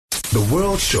The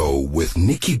World Show with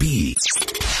Nikki B.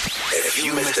 If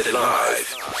you missed it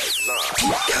live,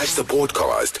 catch the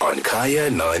podcast on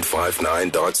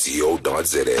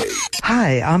kaya959.co.za.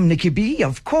 Hi, I'm Nikki B.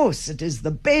 Of course, it is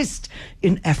the best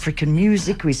in African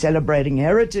music. We're celebrating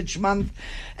Heritage Month.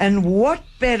 And what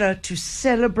better to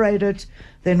celebrate it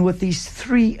than with these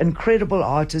three incredible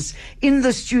artists in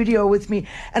the studio with me.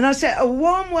 And I say a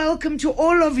warm welcome to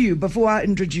all of you before I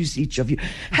introduce each of you.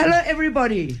 Hello,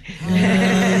 everybody.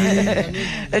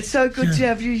 It's so good to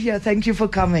have you here. Thank you for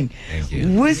coming. Thank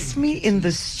you. With me in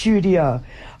the studio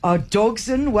are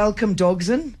Dogzin. Welcome,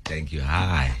 Dogzin. Thank you.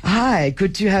 Hi. Hi,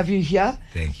 good to have you here.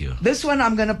 Thank you. This one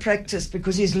I'm going to practice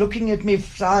because he's looking at me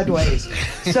sideways.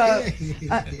 So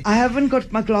I haven't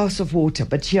got my glass of water,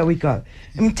 but here we go.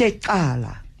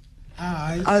 Mtekhala.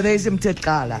 Oh, there's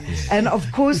Mtekhala. Yes. And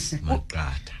of course,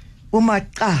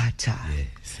 uMaqatha. Yes.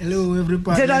 Hello,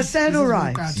 everybody. Did I say it all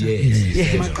right?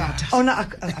 Yes. uMaqatha. Oh, no, I've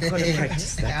got to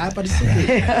practice that. But it's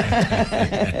okay.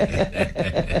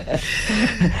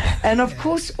 And of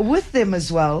course, with them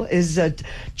as well is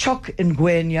Chok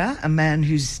Ngwenya, a man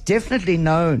who's definitely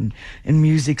known in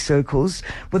music circles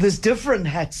with his different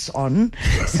hats on.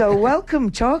 So welcome,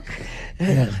 Chok.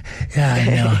 I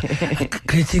know.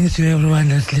 Greetings to everyone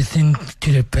that's listening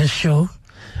to the best show.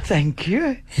 Thank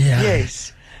you. Yeah.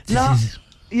 Yes.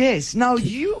 Now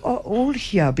you are all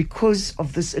here because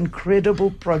of this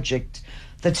incredible project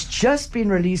that's just been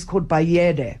released called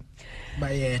Bayede.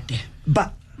 Bayede.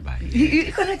 But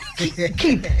you're gonna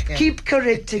keep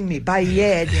correcting me.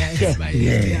 Bayede.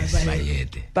 Bayede.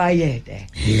 Bayede.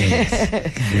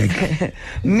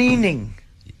 Meaning.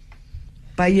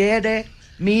 Bayede.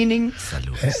 Meaning.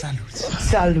 Salute.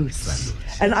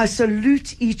 And I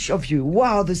salute each of you.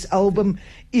 Wow, this album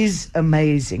is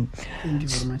amazing. Thank you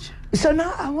very much. So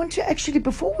now I want to actually,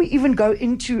 before we even go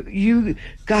into you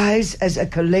guys as a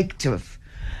collective,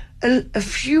 a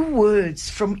few words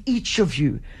from each of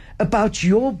you about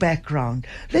your background.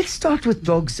 Let's start with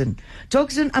Dogzin.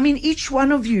 Dogzin, I mean, each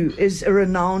one of you is a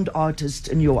renowned artist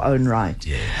in your own right.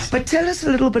 Yes. But tell us a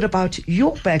little bit about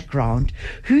your background,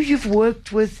 who you've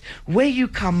worked with, where you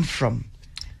come from.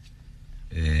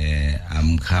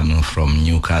 I'm coming from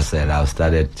Newcastle. I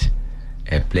started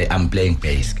I'm playing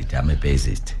bass guitar. I'm a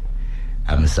bassist.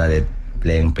 I started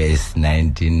playing bass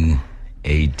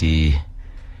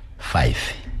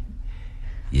 1985.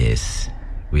 Yes,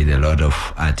 with a lot of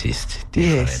artists,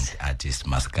 different artists,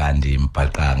 Maskandi,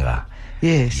 Mtekhala.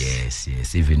 Yes.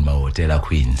 Yes. Even Mtekhala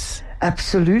Queens.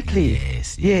 Absolutely.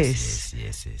 Yes.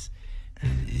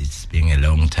 It's been a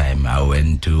long time. I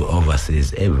went to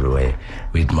overseas everywhere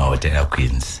with Mtekhala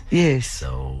Queens. Yes.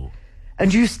 So.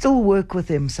 And you still work with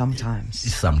them sometimes?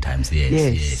 Sometimes,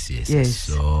 yes.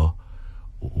 So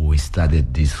we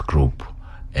started this group,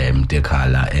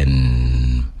 Mtekhala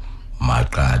and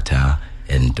uMaqatha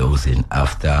and Dogzin,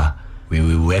 after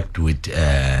we worked with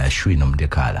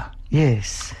Mtekhala.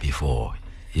 Yes. Before,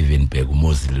 even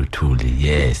Begumozi Lutuli.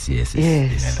 Yes. It's been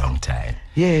a long time.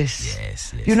 Yes.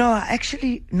 Yes. You know,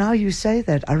 actually, now you say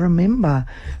that, I remember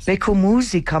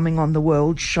Bekumuzi coming on the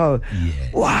World Show.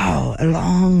 Yes. Wow, a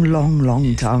long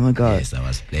time ago. Yes, I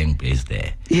was playing bass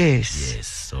there. Yes.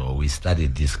 So we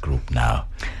started this group now.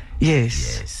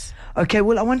 Yes. Okay,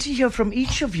 well, I want to hear from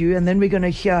each of you, and then we're going to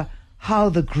hear how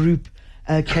the group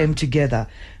came together.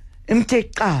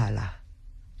 Mtekhala.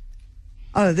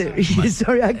 Oh, there he is.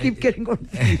 Sorry, I keep getting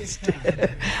confused.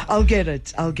 I'll get it.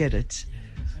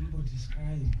 Somebody's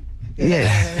crying. Yes.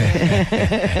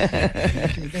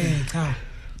 Cha.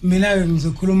 Mina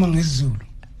ngizokhuluma ngesiZulu.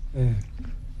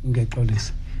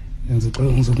 Ngiyaqolisa.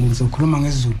 Ngizokhuluma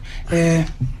ngesiZulu.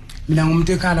 Mina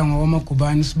ngumTekhala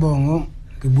ngokwamagubani Sibongo,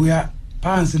 ngibuya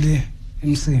phansi le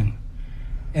eMsinga.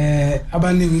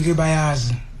 Abaningi ke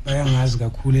bayangazi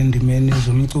kakhulu endimeni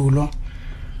zomculo.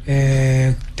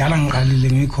 Dala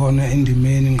ngiqalile ngikhona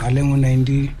endimeni ngiqale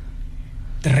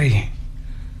ngo93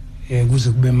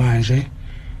 kuze kube manje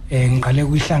ngiqale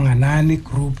kuyihlanganani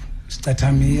group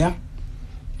Sicathamia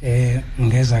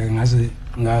ngeza ke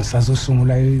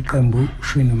ngasazosungula iqembu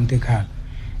uMtekhala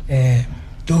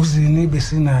Dogzin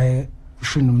besinaye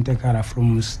uMtekhala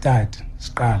from start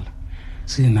siqala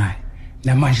sinaye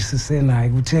namanje sisenaye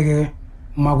kutheke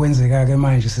uma kwenzeka ke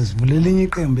manje sisivulela elinye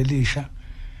iqembu elisha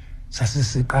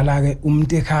sasisiqala ke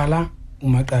uMtekhala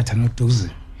uMaqatha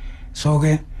noDogzin. So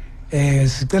ke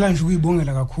sicela nje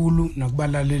ukuyibongela kakhulu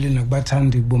nakubalaleli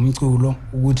nakubathandi bomculo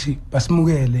ukuthi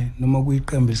basimukele noma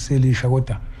kuyiqembu liselisha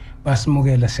kodwa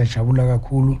basimukela siyajabula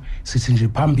kakhulu sithi nje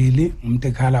phambili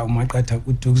uMtekhala uMaqatha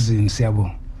uDogzin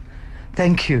siyabonga.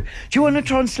 Thank you. Do you want to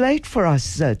translate for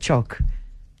us, Chok?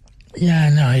 Yeah,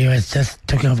 no, he was just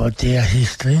talking about their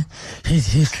history. His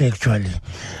history, actually.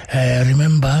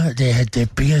 Remember, they had the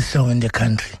biggest song in the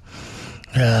country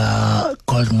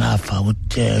called Ngafa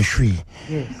with Shui.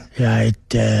 Yes. Yeah,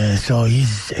 so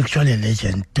he's actually a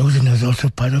legend. Dogzin was also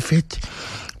part of it,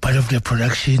 part of the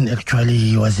production. Actually,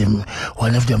 he was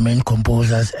one of the main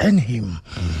composers, and him.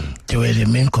 They were the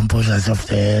main composers of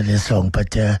the song.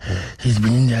 But he's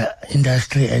been in the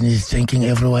industry, and he's thanking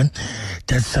everyone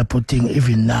that's supporting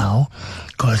even now,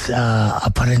 because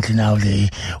apparently now they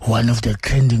one of the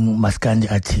trending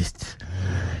maskandi artists.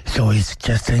 So he's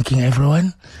just thanking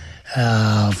everyone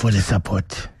for the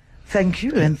support. Thank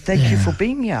you, and thank you for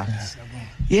being here.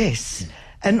 Yes.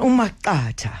 And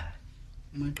uMaqatha.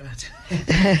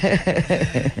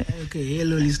 Okay,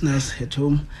 hello listeners at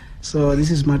home. So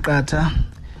this is uMaqatha.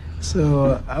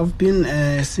 So I've been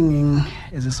singing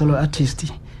as a solo artist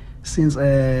since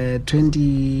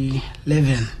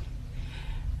 2011,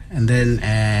 and then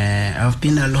I've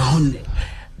been alone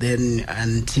then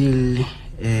until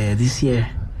this year.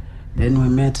 Then we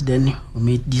made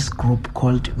this group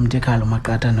called Mtekhala,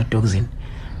 uMaqatha, and Dogzin.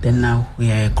 Then now we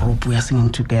are a group, we are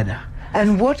singing together.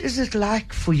 And what is it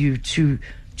like for you to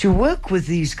work with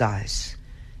these guys?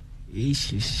 I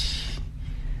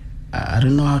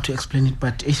don't know how to explain it,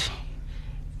 but it's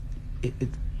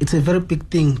a very big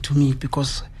thing to me,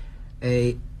 because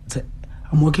I'm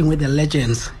working with the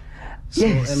legends. So,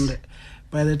 yes. And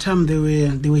by the time they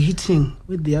were hitting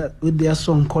with their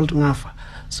song called Ngafa,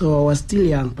 so I was still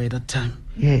young by that time.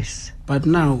 Yes. But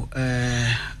now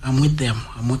I'm with them.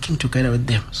 I'm working together with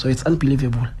them. So it's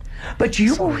unbelievable. But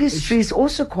your history is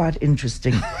also quite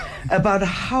interesting about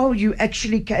how you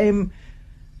actually came.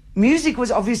 Music was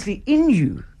obviously in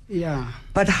you. Yeah.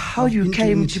 But how you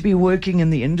came to be working in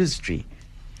the industry.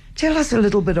 Tell us a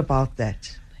little bit about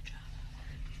that.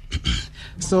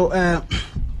 So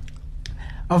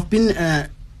I've been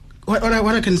what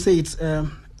I can say, it's the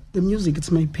music,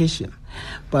 it's my passion.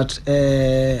 But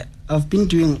I've been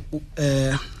doing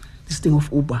this thing of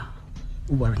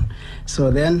Ubering.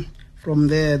 So then from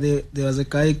there was a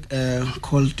guy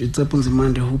called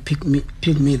Zimande who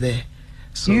picked me there.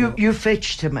 So you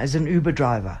fetched him as an Uber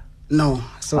driver? No.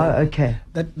 So okay.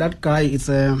 That guy he's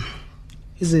a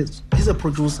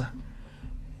producer.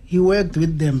 He worked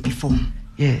with them before.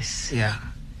 Yes. Yeah.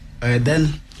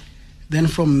 Then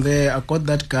from there I got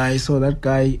that guy. So that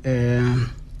guy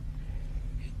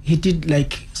he did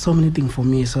like so many things for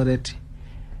me, so that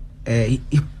I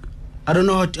don't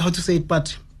know how to say it,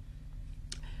 but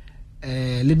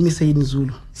let me say it in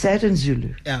Zulu. Say it in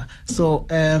Zulu. Yeah. So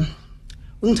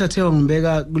ungithathe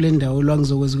ngibeka kule ndawo la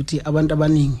ngizokwazi ukuthi abantu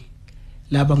abaningi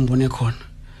laba ngibone khona.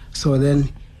 So then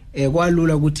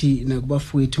kwalula ukuthi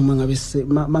nakubafowethu mangabe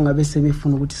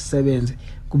sebefuna ukuthi sisebenze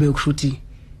kube kushuthi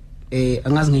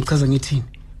angazi ngichaza ngithini,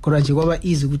 kodwa nje kwaba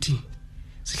easy ukuthi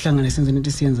sihlangane senze into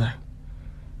esiyenzayo.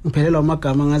 Ngiphelelwa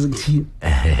amagama ngazi ngithini.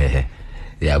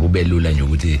 Yeah, kube lula nje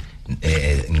ukuthi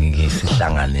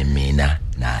ngisihlangane mina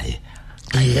naye.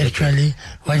 He actually,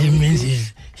 what it means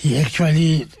is he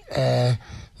actually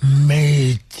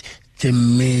made the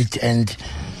meet and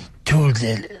told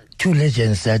the two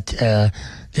legends that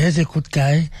there's a good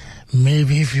guy,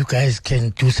 maybe if you guys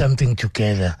can do something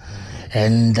together.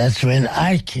 And that's when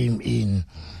I came in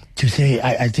to say,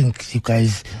 I think you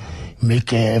guys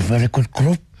make a very good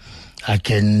group. I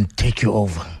can take you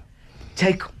over.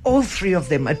 Take all three of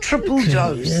them, a triple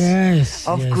dose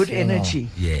of good energy.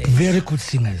 Yeah. Very good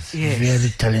singers, Yes. very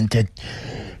talented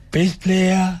bass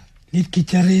player, lead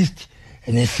guitarist,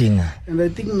 and a singer. And I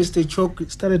think Mr. Chok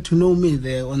started to know me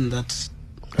there on that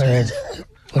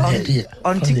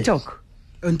On TikTok.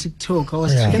 on TikTok. I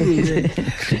was telling you.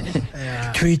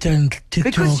 Twitter and TikTok.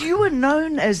 Because you were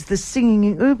known as the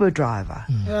singing Uber driver.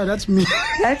 Yeah, that's me.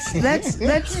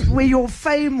 That's where your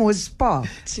fame was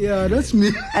sparked. Yeah, that's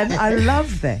me. And I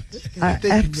love that. I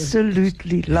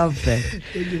absolutely love that.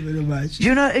 Thank you very much.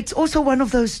 You know, it's also one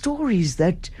of those stories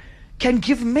that can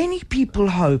give many people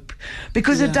hope,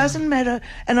 because it doesn't matter.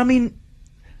 And I mean,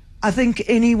 I think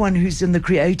anyone who's in the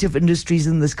creative industries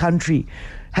in this country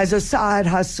has a side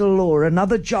hustle or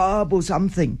another job or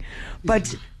something.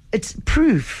 But it's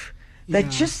proof that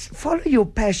just follow your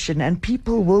passion and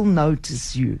people will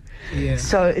notice you. Yeah,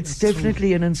 so it's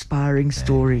definitely an inspiring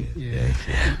story. Yeah.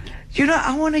 You know,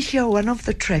 I want to hear one of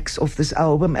the tracks off this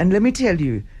album. And let me tell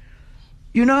you,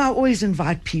 you know, I always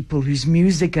invite people whose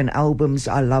music and albums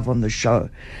I love on the show.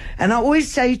 And I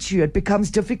always say to you, it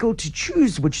becomes difficult to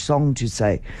choose which song to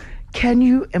say. Can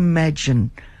you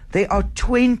imagine there are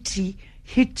 20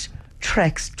 hit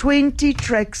tracks, 20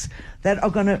 tracks that are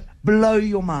going to blow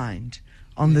your mind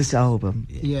on this album?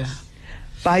 Yeah.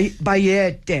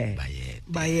 Bayede.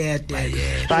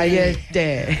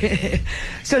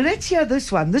 So let's hear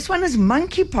this one. This one is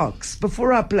Monkeypox.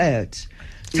 Before I play it,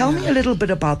 tell me a little bit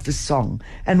about this song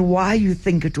and why you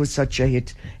think it was such a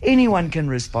hit. Anyone can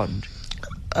respond.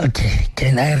 Okay,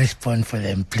 can I respond for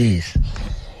them, please?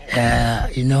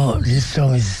 This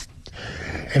song is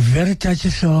a very touchy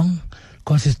song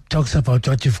because it talks about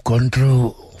what you've gone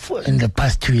through in the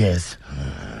past 2 years.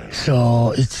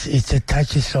 So it's a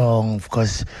touchy song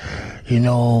because, we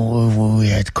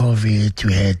had COVID,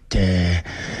 we had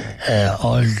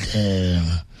all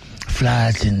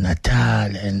floods in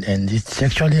Natal, and it's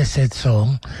actually a sad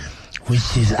song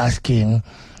which is asking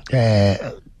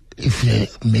if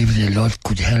maybe the Lord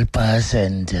could help us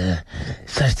and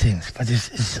such things. But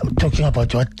it's talking about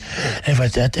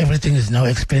that everything is now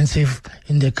expensive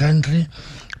in the country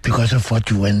because of what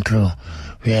you went through.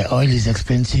 Where oil is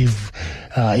expensive,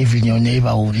 even your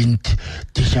neighbor wouldn't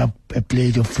dish up a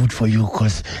plate of food for you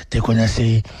because they're going to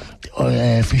say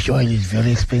fish oil is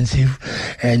very expensive,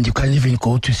 and you can't even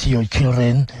go to see your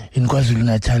children in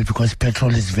KwaZulu-Natal because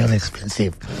petrol is very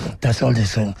expensive. That's all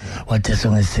what the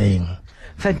song is saying.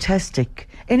 Fantastic.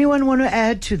 Anyone want to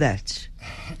add to that?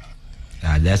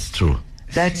 That's true.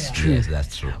 That's true. Yes,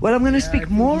 that's true. Well, I'm going to speak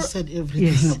more. You said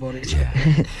everything about it.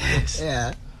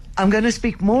 Yeah. I'm going to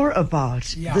speak more about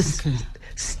this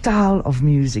style of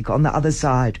music on the other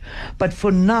side. But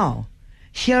for now,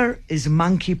 here is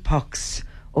Monkeypox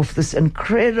of this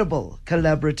incredible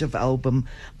collaborative album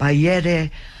by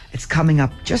Bayede. It's coming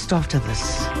up just after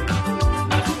this.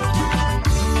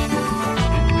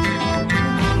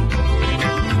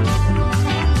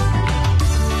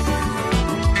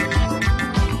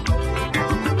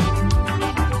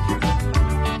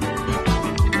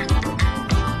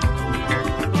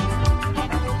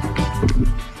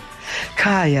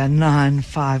 Kaya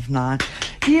 959.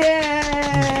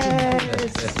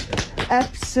 Yes!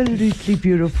 Absolutely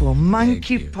beautiful.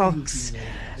 Monkeypox.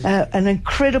 An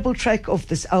incredible track off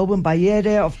this album by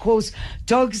Bayede. Of course,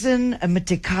 Dogzin and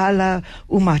Mtekhala,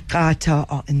 uMaqatha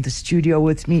are in the studio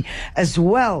with me, as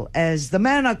well as the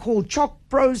man I call Choc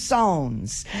Pro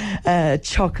Sounds,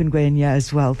 Choc and Gwenya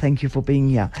as well. Thank you for being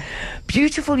here.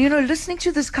 Beautiful. Listening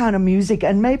to this kind of music,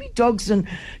 and maybe Dogzin,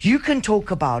 you can talk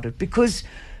about it because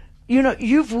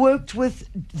you've worked with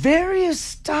various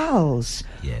styles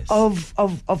of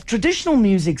traditional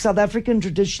music, South African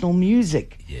traditional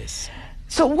music. Yes.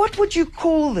 So what would you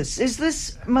call this? Is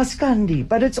this maskandi,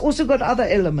 but it's also got other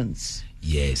elements?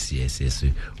 Yes.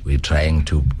 We're trying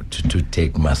to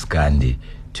take maskandi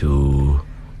to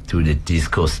the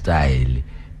disco style,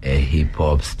 hip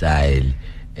hop style,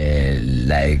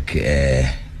 like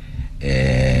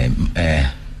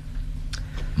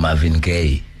Marvin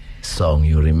Gaye song.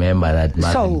 You remember that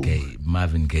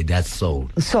Marvin Gaye, that's soul.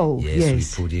 Soul,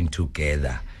 yes. We put in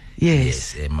together.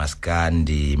 Yes.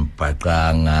 Maskandi,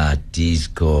 mpaqanga,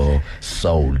 disco,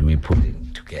 soul. We put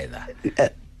it together.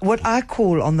 What I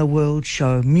call on the World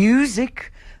Show,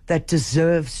 music that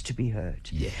deserves to be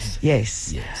heard.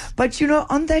 Yes. But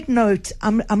on that note,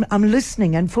 I'm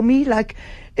listening, and for me, like,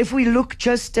 if we look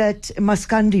just at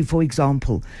maskandi, for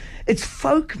example, it's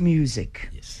folk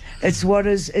music. It's what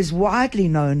is widely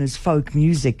known as folk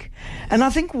music. And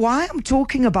I think why I'm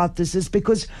talking about this is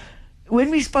because when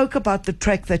we spoke about the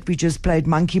track that we just played,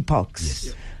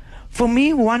 Monkeypox, for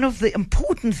me, one of the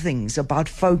important things about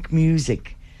folk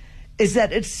music is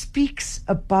that it speaks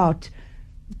about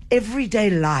everyday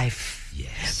life.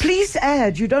 Yes. Please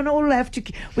add. You don't all have to.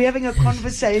 We're having a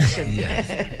conversation.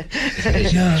 It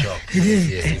is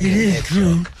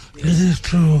true. It is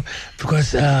true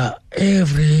because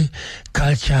every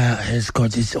culture has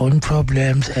got its own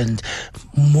problems, and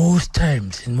most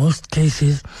times, in most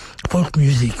cases, folk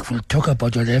music will talk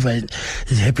about whatever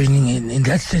is happening in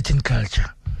that certain culture.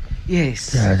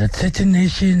 Yes. Yeah, that certain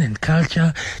nation and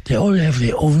culture, they all have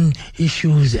their own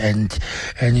issues, and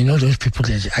those people,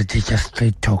 they just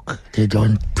straight talk. They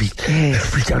don't beat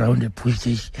around the bush.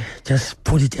 They just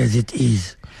put it as it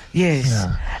is. Yes.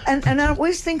 Yeah. And I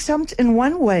always think in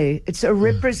one way, it's a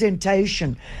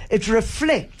representation. It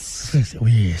reflects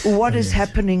what is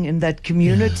happening in that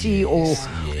community or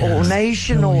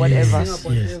nation or whatever.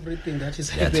 Everything that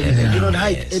is happening. We do not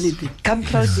hide anything. Come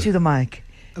close to the mic.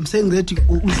 I'm saying that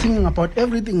we're singing about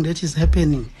everything that is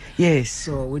happening. Yes.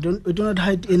 So we do not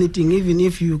hide anything. Even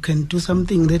if you can do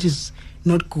something that is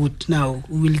not good now,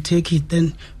 we will take it,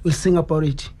 then we'll sing about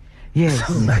it. Yes.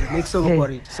 Make song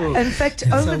about it. So in fact,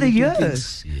 over the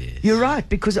years, you're right,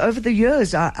 because over the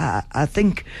years, I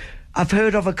think I've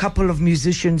heard of a couple of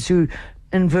musicians who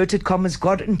inverted commas,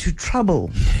 got into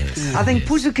trouble. Yes. I think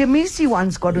Puzu Kemisi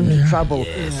once got into trouble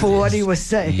for what he was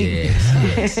saying.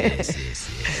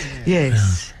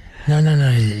 Yes. No,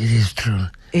 it is true.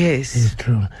 Yes. It's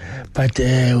true. But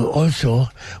also,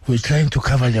 we're trying to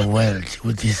cover the world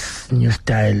with this new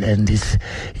style and this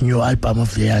new album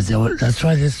of theirs. That's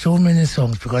why there's so many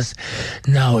songs, because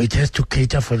now it has to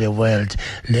cater for the world.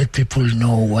 Let people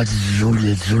know what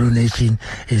the Zulu Nation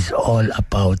is all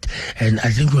about. And I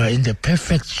think we are in the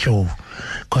perfect show,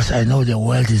 because I know the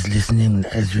world is listening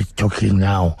as we're talking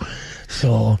now.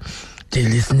 So they're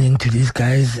listening to these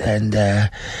guys, and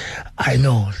I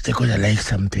know they're going to like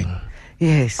something.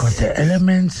 Yes. Because the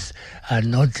elements are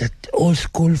not that old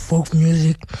school folk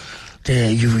music.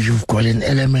 You've got an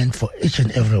element for each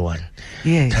and every one.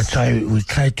 Yes. That's why we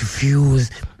try to fuse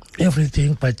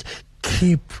everything, but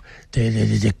keep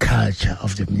the culture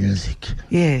of the music.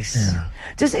 Yes. Yeah.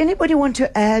 Does anybody want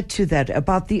to add to that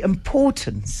about the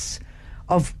importance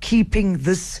of keeping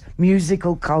this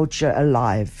musical culture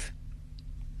alive?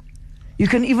 You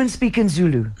can even speak in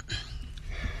Zulu.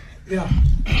 Yeah.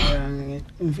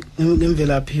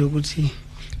 Ngemvelaphi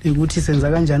yokuthi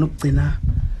senza kanjani ukugcina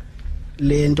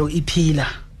lento iphila.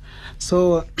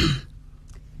 So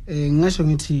ngisho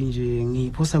ngithi nje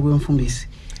ngiphosa kwemfundisi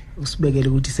usibekele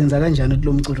ukuthi senza kanjani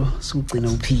kulo mculo sikugcina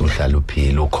uphila. Uhlala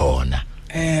uphila ukhona.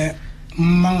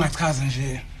 Mangachaza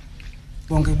nje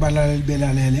bonke kubalaleli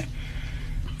belalele.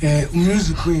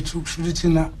 Umusic wethu kusho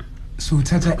thina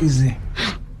siwuthatha ize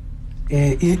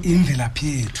imvelaphi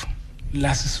yethu.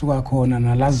 La sisuka khona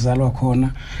nalazalwa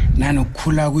khona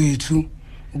nanokukhula kwethu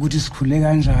ukuthi sikhule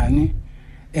kanjani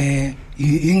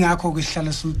ingakho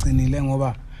kuhlala sigcinile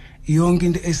ngoba yonke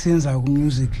into esenza ku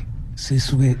music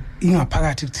sisuke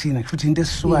ingaphakathi kuthina futhi into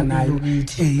esisuka nayo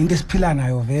into esiphila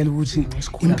nayo vele ukuthi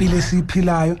impilo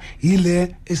esiphilayo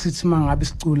yile esithi mangabe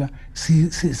sicula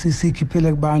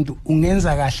sikhiphele kubantu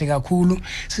ungenza kahle kakhulu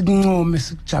sikuncome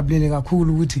sikujabulele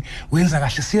kakhulu ukuthi wenza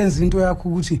kahle siyenza into yakho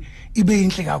ukuthi ibe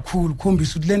inhle kakhulu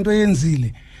khombisa ukuthi lento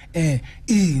yenzile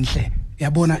inhle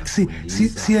yabona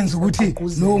siyenza ukuthi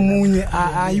nomunye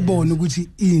ayibone ukuthi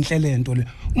inhle lento le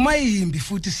uma yimbi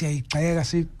futhi siyayigxeka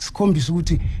sikhombisa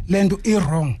ukuthi lento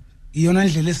i-wrong iyona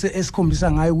ndlela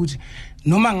esikhombisa ngayo ukuthi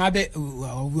noma ngabe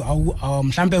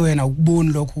mhlambe wena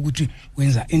ukuboni lokho ukuthi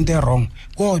wenza into e-wrong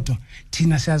kodwa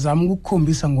thina siyazama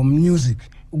ukukhombisa ngommusic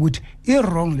ukuthi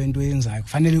i-wrong lento yenzayo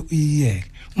kufanele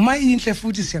uyiyeke uma inhle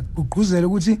futhi siyagqugquzela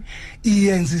ukuthi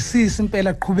iyenzisise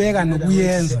impela qhubeka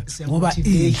nokuyenza ngoba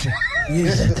inhle.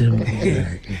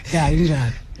 Yeah,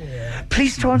 injalo.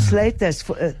 Please translate this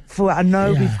for I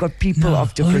know we've got people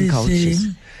of different cultures.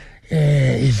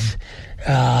 Is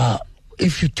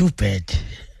if you do bad,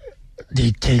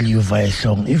 they tell you via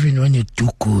song. Even when you do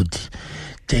good,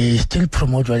 they still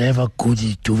promote whatever good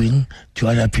you're doing to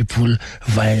other people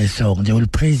via song. They will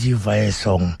praise you via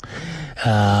song.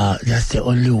 That's the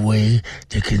only way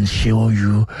they can show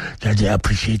you that they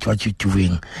appreciate what you're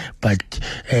doing. But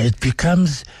it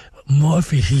becomes more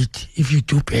of a hit if you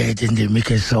do bad and they make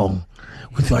a song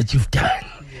with what you've done.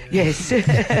 Yes.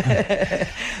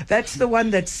 That's the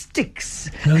one that sticks.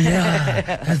 Oh, yeah.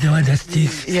 That's the one that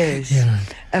sticks. Yes. Yeah.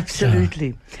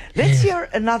 Absolutely. Let's hear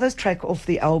another track off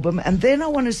the album, and then I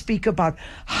want to speak about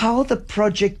how the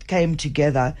project came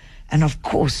together. And of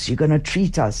course, you're going to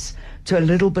treat us to a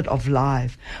little bit of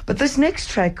live. But this next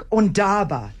track,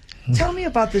 Ondaba, tell me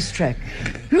about this track.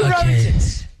 Who wrote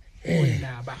it?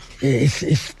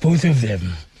 It's both of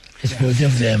them. It's both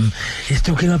of them. It's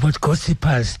talking about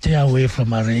gossipers, stay away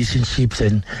from our relationships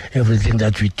and everything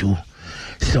that we do.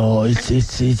 So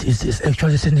it's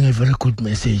actually sending a very good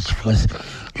message, because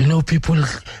you know people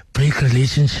break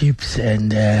relationships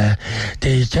and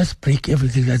they just break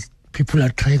everything that people are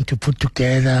trying to put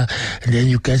together, and then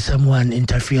you get someone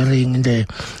interfering in the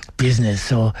business.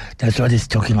 So that's what it's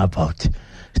talking about.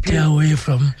 Stay away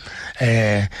from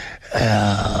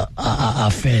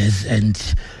affairs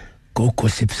and go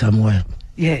gossip somewhere.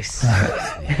 Yes.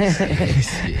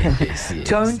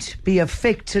 Don't be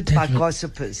affected by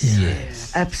gossipers.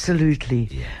 Yes. Absolutely.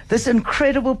 Yeah. This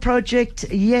incredible project,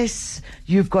 yes,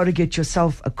 you've got to get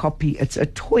yourself a copy. It's a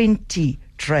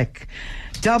 20-track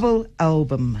double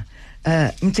album.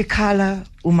 Mtekhala,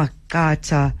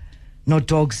 uMaqatha, no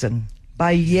Dogzin.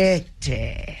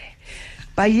 Bayede.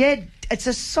 Bayede, it's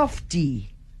a softie.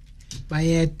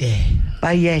 Bayede.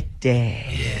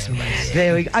 Yes,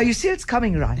 there we go. Oh, you see it's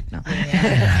coming right now.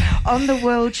 On the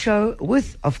World Show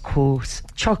with, of course,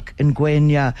 Chok and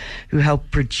Gwenya, who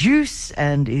helped produce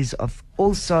and is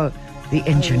also the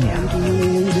engineer.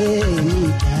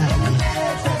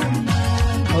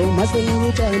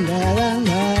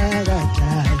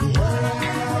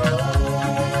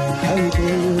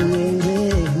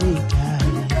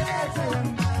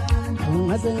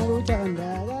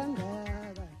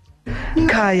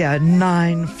 Kaya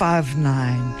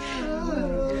 959.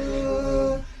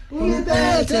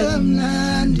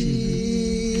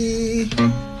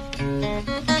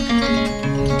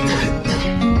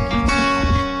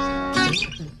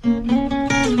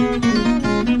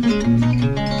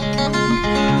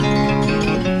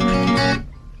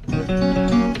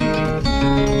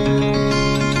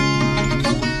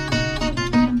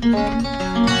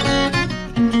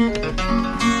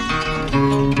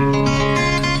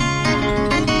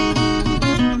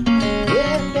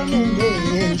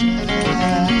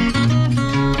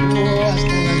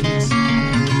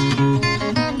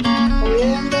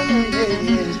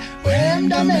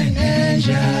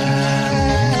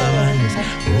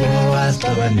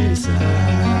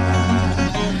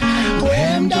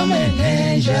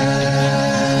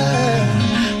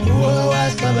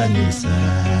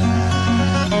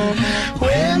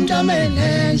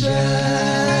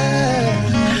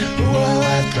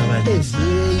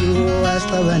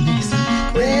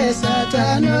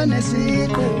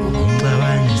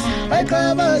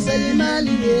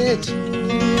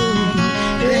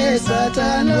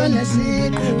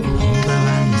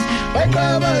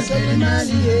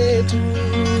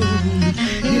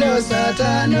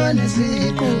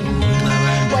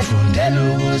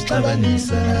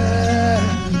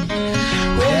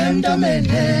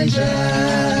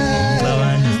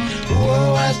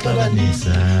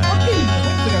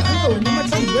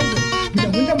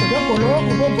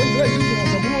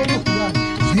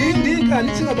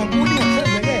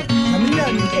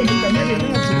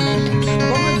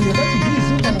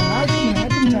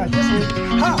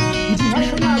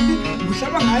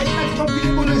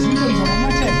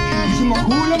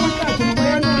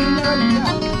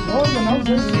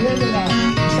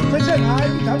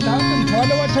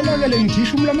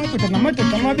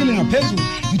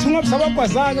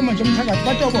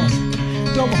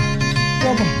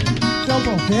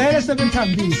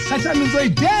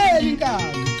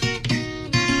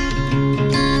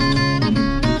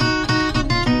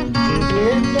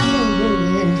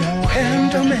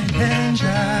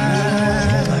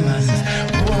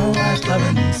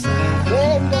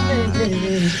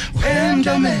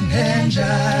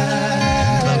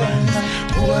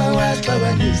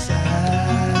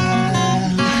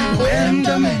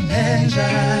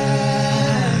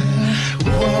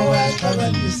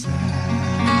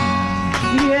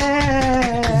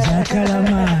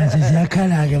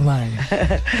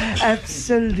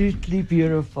 Absolutely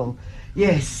beautiful.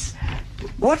 Yes.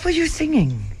 What were you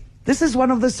singing? This is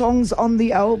one of the songs on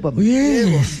the album.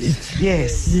 Yes.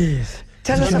 Yes.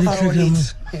 Tell us about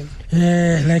it.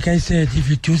 Like I said, if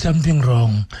you do something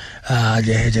wrong,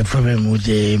 they had a problem with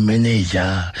the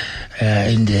manager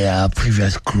in their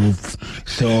previous group.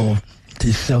 So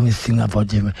this song is singing about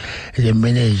the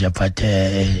manager, but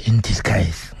in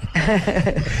disguise.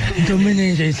 The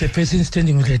manager is a person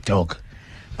standing with a dog.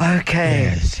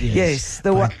 Okay. Yes.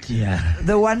 The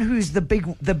one who's the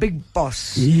big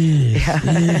boss. Yes.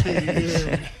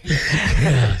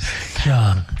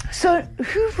 Yeah. So,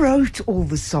 who wrote all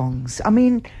the songs? I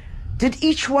mean, did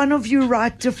each one of you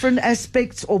write different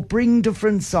aspects or bring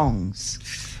different songs?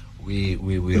 We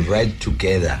write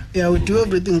together. Yeah, we do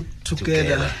everything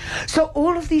together. So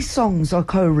all of these songs are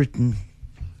co-written.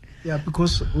 Yeah,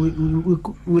 because we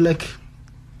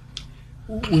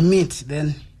meet,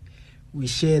 then we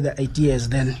share the ideas,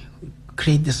 then we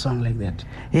create the song like that.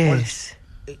 Yes.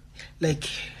 Like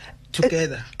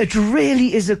together. It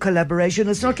really is a collaboration.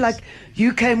 It's not like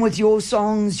you came with your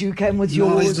songs, you came with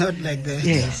yours. No, it's not like that.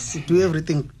 Yes. We do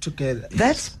everything together.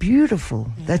 That's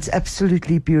beautiful. That's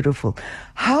absolutely beautiful.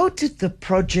 How did the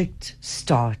project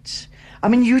start? I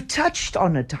mean, you touched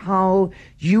on it, how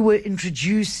you were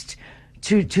introduced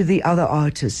to the other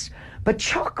artists. But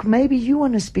Choc, maybe you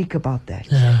want to speak about that.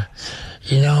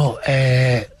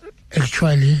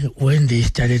 Actually, when they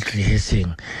started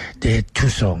rehearsing, they had two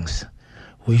songs,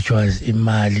 which was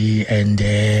Imali and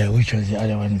which was the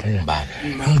other one?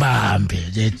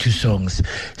 Mbambe. They had two songs.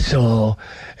 So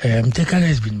Mtekhala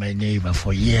has been my neighbor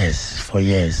for years,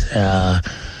 in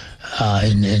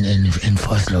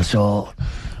Foslo. So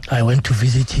I went to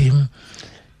visit him.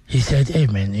 He said, "Hey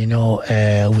man,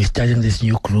 we're starting this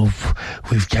new group.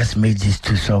 We've just made these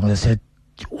two songs." I said,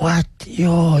 "What?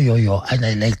 Yo. And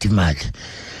I liked Imali.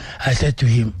 I said to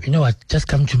him, "You know what, just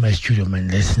come to my studio, man.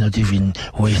 Let's not even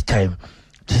waste time.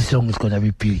 This song is going to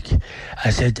be big." I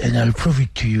said, "And I'll prove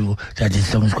it to you that this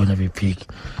song is going to be big."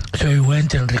 So we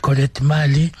went and recorded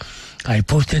Mali. I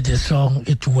posted the song.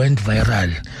 It went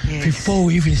viral. Yes. Before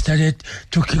we even started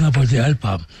talking about the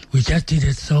album, we just did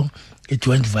a song. It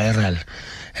went viral.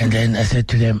 And then I said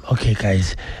to them, "Okay,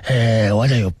 guys,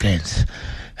 what are your plans?"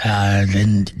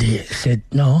 Then they said,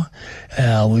 no,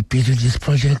 we're busy with this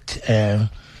project. I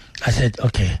said,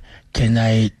 okay, can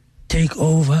I take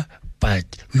over? But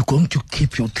we're going to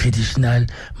keep your traditional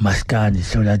maskandi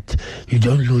so that you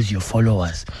don't lose your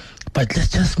followers. But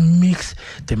let's just mix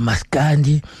the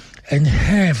maskandi and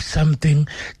have something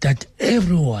that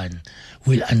everyone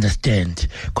will understand.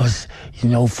 Because,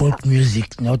 folk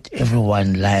music, not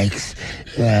everyone likes.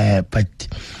 But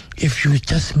if you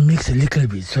just mix a little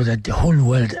bit so that the whole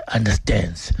world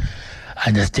understands.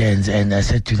 And I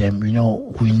said to them,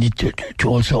 we need to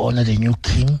also honor the new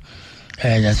king.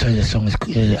 That's why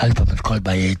the album is called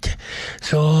Bayede.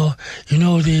 So,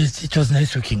 it was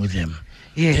nice working with them.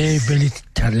 Yes. They're very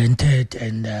talented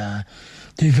and they're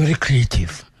very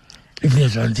creative. If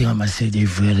there's one thing I must say, they're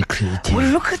very creative.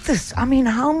 Well, look at this. I mean,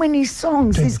 how many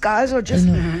songs? These guys are just,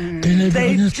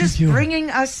 they're just bringing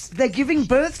us, they're giving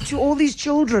birth to all these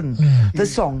children. The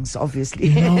songs, obviously.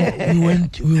 we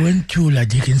went to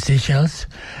Ladik in Seychelles.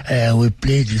 We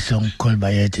played this song called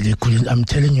Bayede. They couldn't, I'm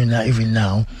telling you now, even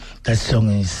now, that song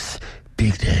is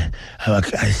big there.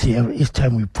 I see each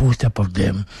time we post up of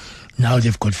them, now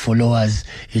they've got followers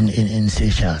in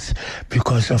Seychelles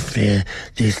because of the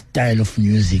style of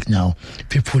music now.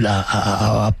 People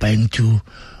are buying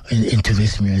into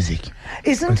this music.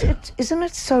 Isn't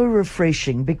it so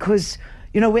refreshing? Because,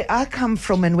 where I come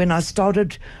from and when I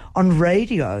started on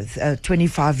radio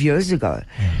 25 years ago,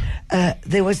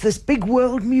 there was this big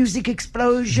world music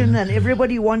explosion and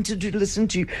everybody wanted to listen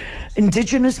to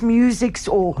indigenous musics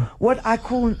or what I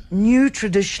call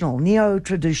neo-traditional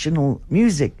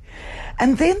music.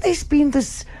 And then there's been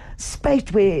this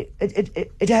spate where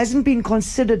it hasn't been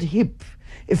considered hip,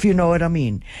 if you know what I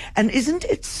mean. And isn't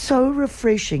it so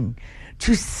refreshing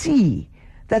to see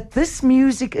that this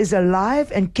music is alive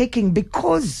and kicking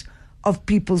because of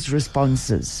people's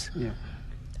responses? Yeah.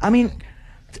 I mean,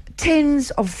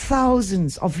 tens of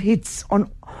thousands of hits on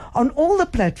all the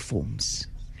platforms.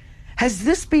 Has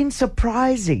this been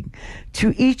surprising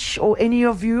to each or any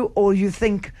of you, or you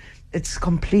think it's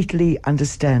completely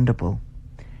understandable?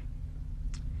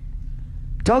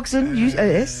 Dogzin,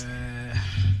 yes?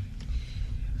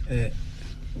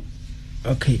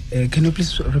 Okay, can you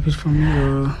please repeat for me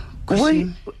your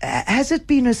question? Well, has it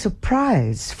been a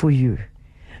surprise for you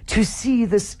to see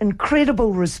this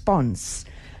incredible response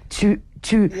to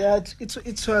Yeah,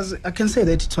 it was. I can say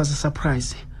that it was a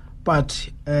surprise, but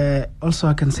also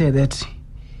I can say that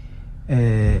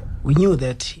we knew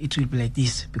that it will be like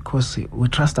this because we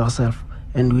trust ourselves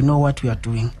and we know what we are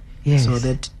doing. Yes. So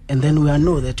that, and then we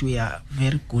know that we are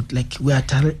very good. Like we are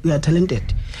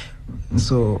talented.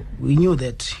 So we knew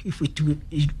that if we do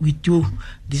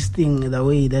this thing the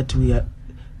way that we are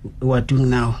doing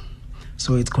now,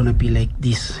 so it's gonna be like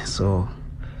this. So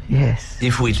yes,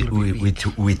 if we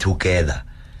together.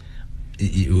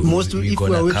 If we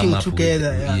are working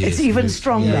together, it's even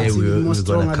stronger. Yeah, we're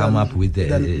going to come up with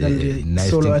the nice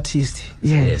solo thing. artist.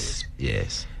 Yes.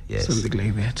 Something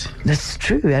like that. That's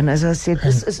true. And as I said,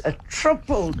 this is a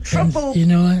triple. You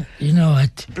know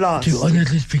what? Blast. To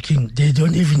honestly speaking, they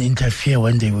don't even interfere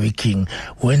when they're working,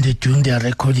 when they're doing their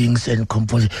recordings and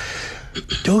composing.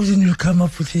 Dogzin will come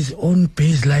up with his own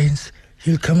bass lines.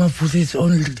 He'll come up with his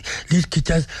own lead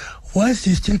guitars. Whilst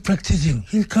he's still practicing,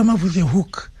 he'll come up with a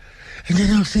hook. And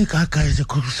then I'll say, guys, the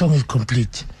song is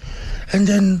complete. And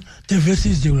then the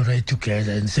verses they will write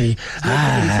together and say,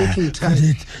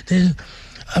 Then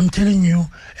I'm telling you,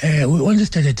 we only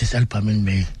started this album in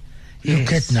May.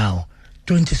 Look at now,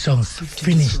 20 songs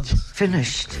finished.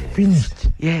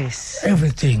 Yes.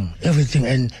 Everything.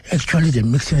 And actually the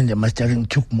mixing and the mastering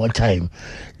took more time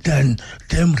than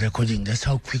them recording. That's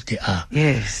how quick they are.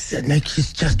 Yes. Like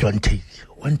it's just one take.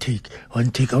 I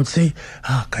would say,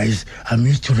 guys, I'm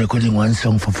used to recording one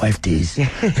song for 5 days.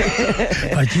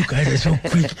 But you guys are so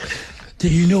quick.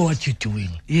 You know what you're doing.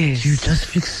 Yes. You just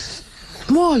fix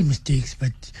small mistakes,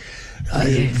 but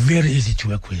very easy to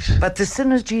work with. But the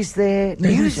synergies there,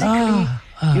 musically,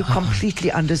 you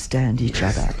completely understand each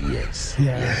other. Yes.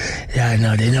 Yeah,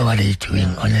 no, they know what they're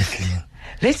doing, honestly.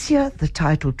 Let's hear the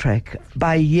title track,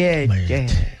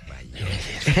 Bayede.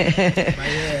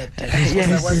 Respect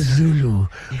the Zulu.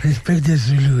 Respect the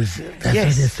Zulus. That's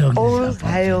what the song All is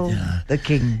about. hail the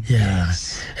king. Yeah.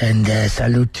 And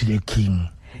salute to the king.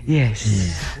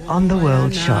 Yes. On the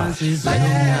world chart.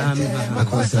 Bayede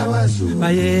makosa wazu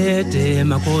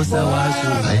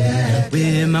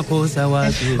we makosa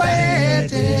wazu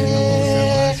Bayede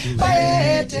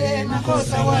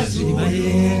makosa wazu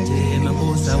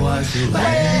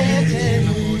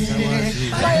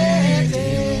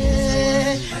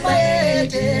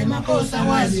Bayede makosa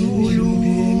wazulu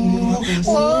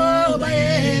Oh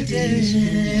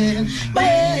Bayede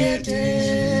Bayede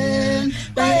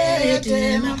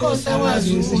Bayede Makhosa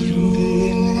waZulu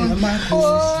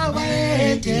Oh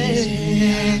Bayede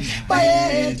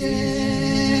Bayede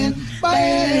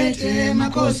Bayede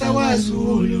Makhosa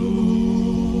waZulu.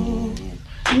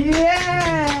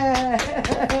 Yeah!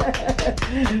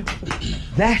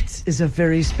 That is a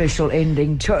very special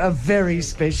ending to a very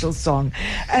special song.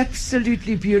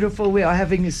 Absolutely beautiful. We are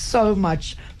having so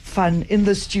much fun in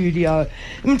the studio.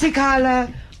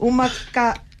 Mtekhala,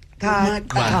 uMaqatha. The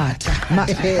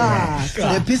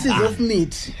pieces of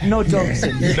meat. No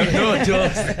Dogzin. No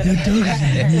Dogzin.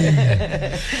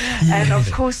 And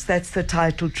of course, that's the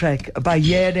title track,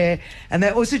 Bayede. And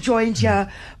they're also joined here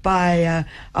by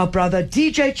our brother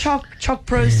DJ Choc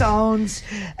Pro Sounds.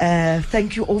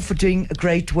 Thank you all for doing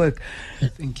great work.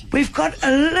 Thank you. We've got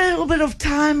a little bit of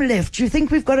time left. Do you think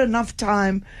we've got enough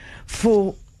time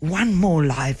for one more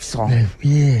live song?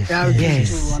 Yes.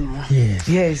 Yes. One more. Yes.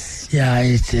 Yes. Yeah,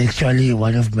 it's actually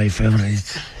one of my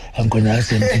favorites. I'm going to ask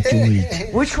them to do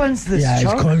it. Which one's this, Yeah, it's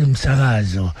Choc? called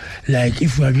uMaqatha. Like,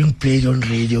 if we are being played on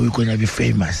radio, we're going to be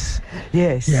famous.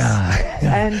 Yes. Yeah.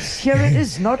 And here it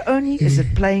is. Not only is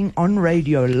it playing on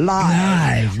radio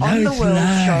live Now on the it's World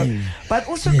Show, live. but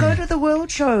also go to the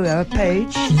World Show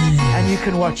page and you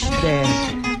can watch it there.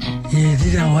 Yeah,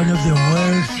 these are one of the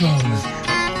world songs.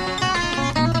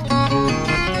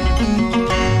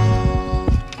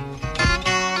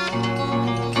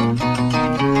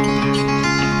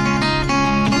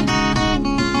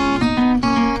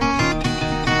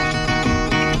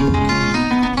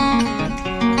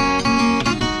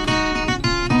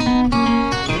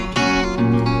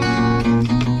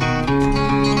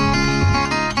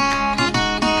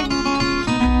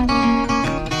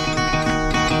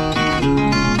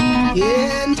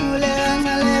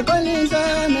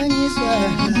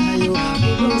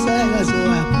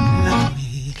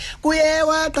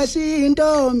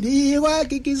 Intombi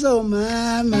wakikizo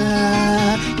mama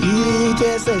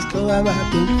ite sesitoba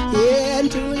bapi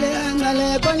yentule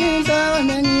angale kolinza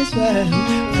wamengiswa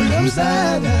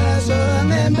kulomsaka so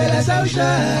ngempela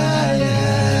sawushaya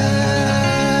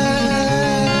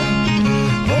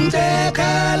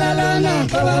Mtekhala lana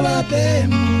toba bapi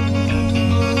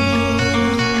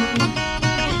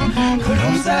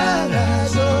kulomsaka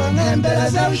so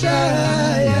ngempela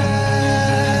sawushaya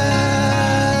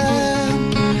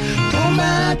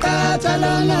uMaqatha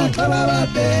lana toba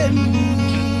bapemu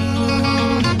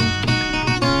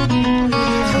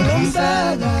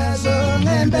uMsakazo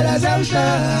ngempela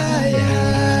sawushaya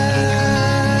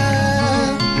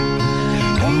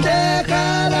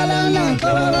Mtekhala lana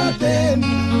toba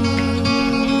bapemu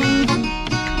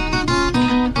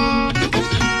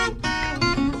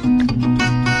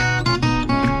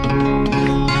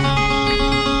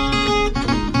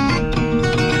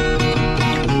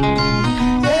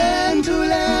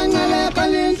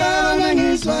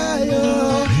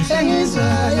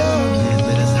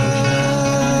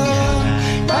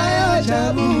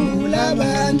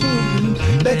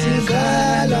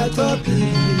Betizala topi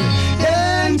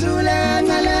yentule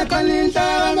ngale kolinta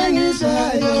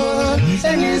mengisayo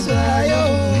engisayo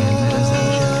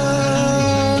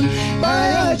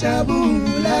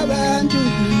bayajabula bantu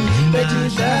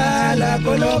betizala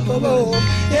kolokobo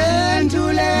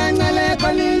yentule ngale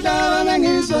kolinta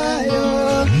mengisayo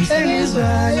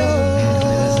engisayo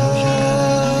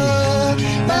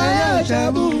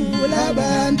bayajabula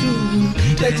bantu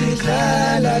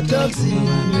betizala Dogzin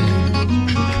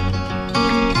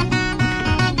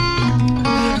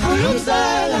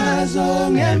uMaqatha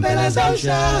ngempela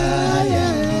sawushaya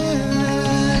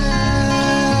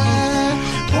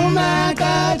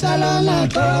uMaqatha lana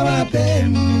toba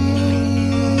bapemu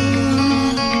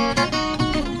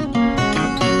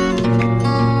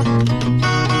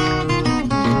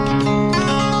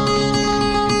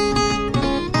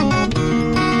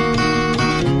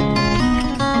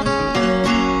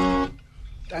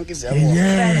Thank you so much.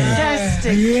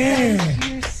 Fantastic. Yeah. Thank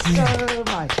you so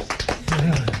much.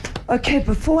 Okay,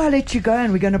 before I let you go,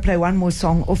 and we're going to play one more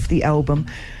song off the album,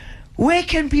 where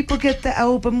can people get the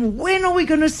album? When are we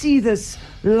going to see this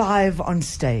live on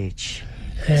stage?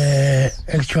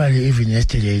 Actually, even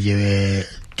yesterday they were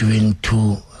doing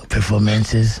 2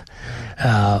 performances,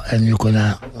 and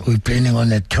we're planning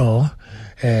on a tour.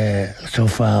 So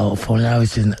far, for now,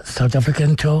 it's in South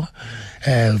African tour.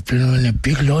 We're planning on a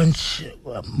big launch,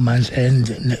 month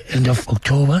end of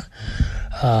October.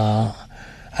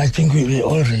 I think we will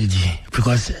all ready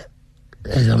because,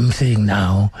 as I'm saying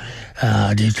now,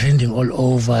 they're trending all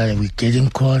over. We're getting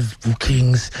calls,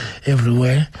 bookings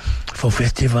everywhere for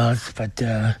festivals. But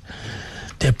the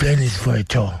plan is for a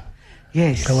tour.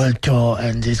 Yes. The world tour,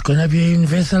 and it's gonna be a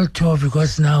universal tour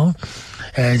because now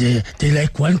they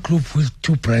like one group with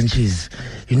two branches.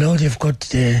 You know, they've got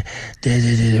the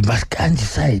maskandi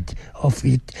side of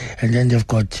it, and then they've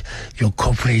got your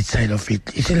corporate side of it.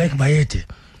 It's like Bayede,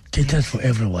 caters for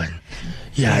everyone.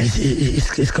 Yeah,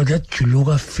 it's got that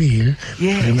Chuluga feel.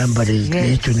 Yes, Remember the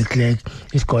yes. Johnny Clegg.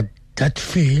 It's got that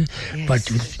feel, but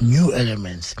with new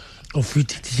elements. Of it,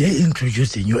 they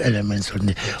introduced the new elements on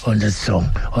that song,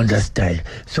 on that style.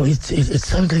 So it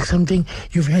sounds like something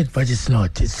you've heard, but it's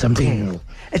not. It's something new.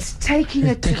 It's taking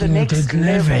it to the Taking it next to the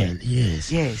level.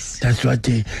 Yes. That's what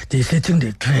they're setting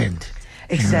the trend.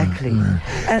 Exactly.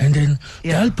 And then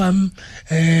the album,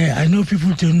 I know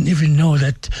people don't even know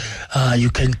that you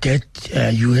can get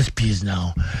USBs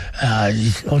now.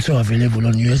 It's also available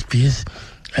on USBs.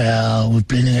 We're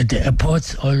playing at the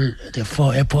airports, all the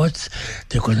 4 airports.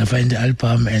 They're going to find the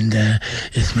album, and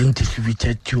it's being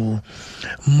distributed to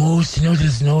most.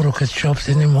 There's no rocket shops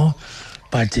anymore,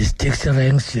 but there's taxi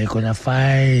ranks they're going to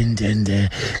find, and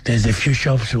there's a few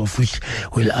shops of which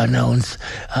we'll announce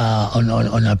on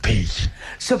our page.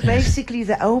 So basically,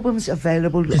 the album's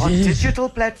available on digital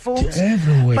platforms.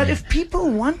 Everywhere. But if people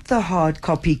want the hard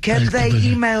copy, can they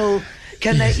email?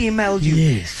 Can they email you?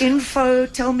 Yes. Info.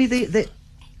 Tell me the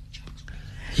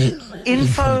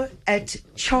info at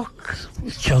Chocks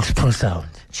Pro Sound.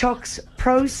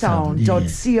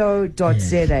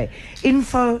 chocksprosound.co.za.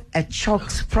 Info at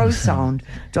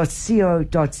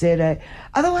chocksprosound.co.za.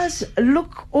 Otherwise,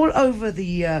 look all over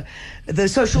the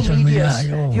social medias.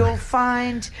 You'll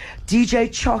find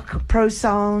DJ Chock Pro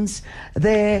Sounds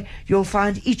there. You'll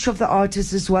find each of the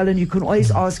artists as well, and you can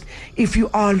always ask if you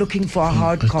are looking for a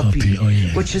hard copy,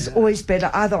 which is always better,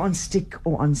 either on stick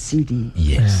or on CD.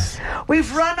 Yes.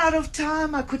 We've run out of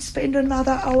time. I could spend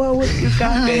another hour with you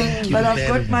guys, but I've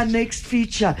got my next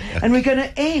feature, and we're going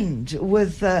to end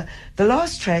with the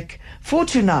last track for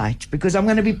tonight, because I'm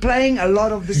going to be playing a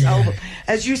lot of this album.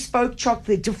 As you spoke, Chock,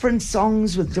 they're different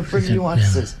songs with different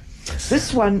nuances.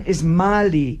 This one is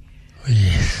Mali.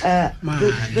 Yes.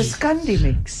 The Scandi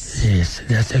mix. Yes,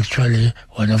 that's actually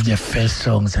one of the first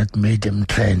songs that made them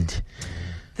trend.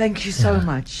 Thank you so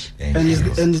much.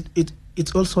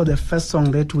 It's also the first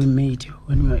song that we made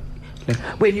when we were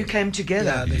when you came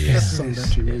together. the first song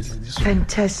that we made.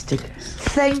 Fantastic.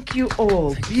 Thank you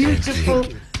all. Beautiful,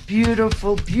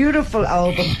 beautiful, beautiful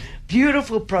album.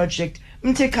 Beautiful project.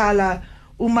 Mtekhala,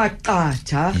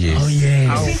 uMaqatha. Yes. Oh,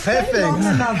 yes. Is it perfect. long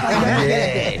enough?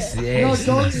 Yes, No, yes.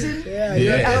 Dogzin.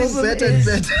 Yeah, album better is-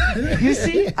 and better. You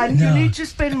see, and you need to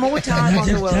spend more time on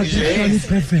the world. That's actually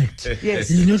perfect. Yes.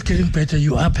 You're not getting better,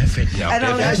 you are perfect. Yeah, And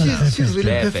I'll Yeah, have she's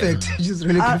really Perfect. perfect. She's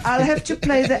really I'll perfect. have to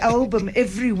play the album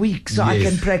every week so I Yes.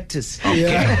 can practice.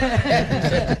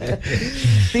 Yeah.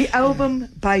 The album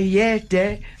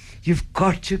Bayede, you've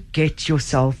got to get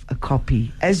yourself a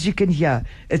copy. As you can hear,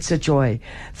 it's a joy.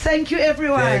 Thank you,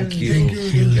 everyone. Thank you.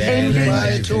 Very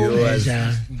Everybody. much, viewers.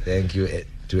 Thank you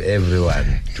to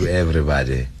everyone, to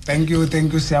everybody. Thank you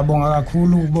siyabonga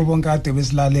kakhulu kubo bonke ade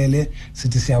besilalele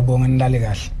sithi siyabonga nilale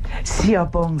kahle.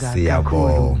 Siyabonga kakhulu.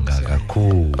 Siyabonga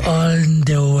kakhulu. On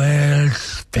the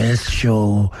world's best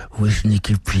show with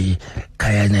Nikki P,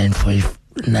 Kaya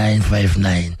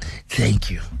 959. Thank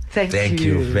you. Thank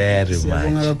you very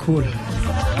Siyabonga much. kakhulu.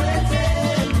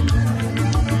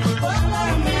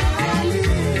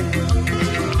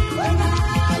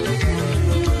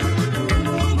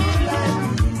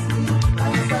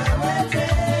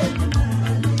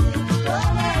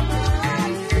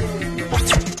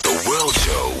 The World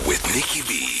Show with Nikki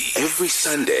B. Every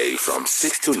Sunday from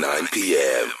 6 to 9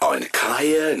 p.m. on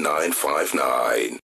Kaya 959.